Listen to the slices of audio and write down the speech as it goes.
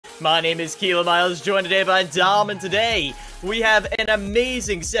My name is Kilomiles, joined today by Dom, and today we have an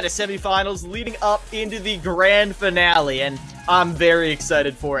amazing set of semifinals leading up into the grand finale, and I'm very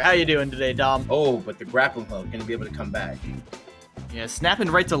excited for it. How you doing today, Dom? Oh, but the grappling hook gonna be able to come back. Yeah, snapping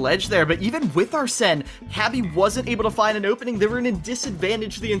right to ledge there, but even with Arsene, Cabby wasn't able to find an opening. They were in a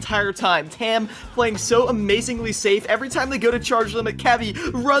disadvantage the entire time. Tam playing so amazingly safe. Every time they go to charge them, Cabby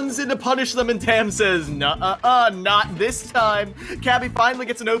runs in to punish them, and Tam says, nuh-uh, not this time. Cabby finally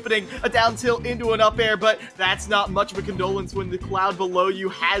gets an opening, a down tilt into an up air, but that's not much of a condolence when the cloud below you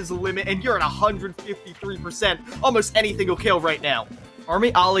has a limit, and you're at 153%. Almost anything will kill right now.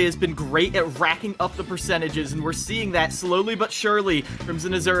 Army Ollie has been great at racking up the percentages, and we're seeing that slowly but surely.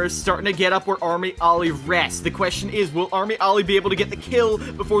 Crimson Azura is starting to get up where Army Ollie rests. The question is, will Army Ollie be able to get the kill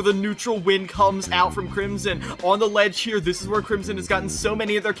before the neutral win comes out from Crimson? On the ledge here, this is where Crimson has gotten so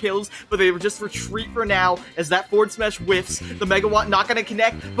many of their kills, but they just retreat for now as that forward smash whiffs. The Megawatt not going to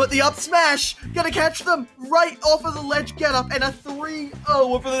connect, but the up smash gonna catch them right off of the ledge get up, and a 3-0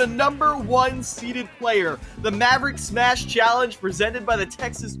 over the #1 seeded player. The Maverick Smash Challenge presented by the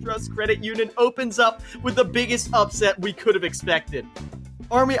Texas Trust Credit Union opens up with the biggest upset we could have expected.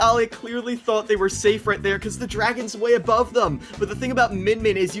 Army Ollie clearly thought they were safe right there because the dragon's way above them. But the thing about Min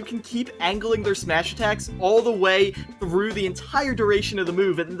Min is you can keep angling their smash attacks all the way through the entire duration of the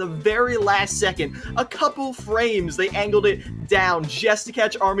move. And in the very last second, a couple frames, they angled it down just to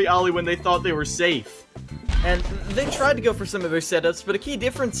catch Army Ollie when they thought they were safe. And they tried to go for some of their setups, but a key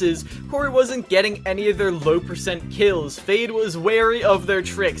difference is Corey wasn't getting any of their low percent kills. Fade was wary of their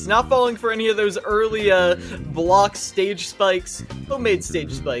tricks, not falling for any of those early block stage spikes, homemade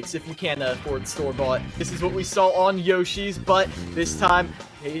stage spikes if you can't afford store-bought. This is what we saw on Yoshi's, but this time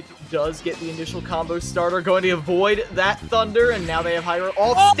Fade does get the initial combo starter, going to avoid that thunder, and now they have Hyro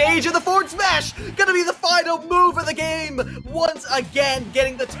off stage, and the forward smash gonna be the final move of the game. Once again,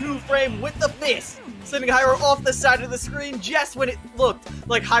 getting the 2-frame with the fist, sending Hyro off the side of the screen just when it looked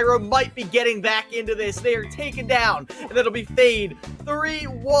like Hyro might be getting back into this. They are taken down, and that'll be Fade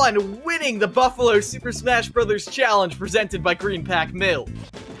 3-1, winning the Buffalo Super Smash Bros. Challenge presented by Green Pack Mill.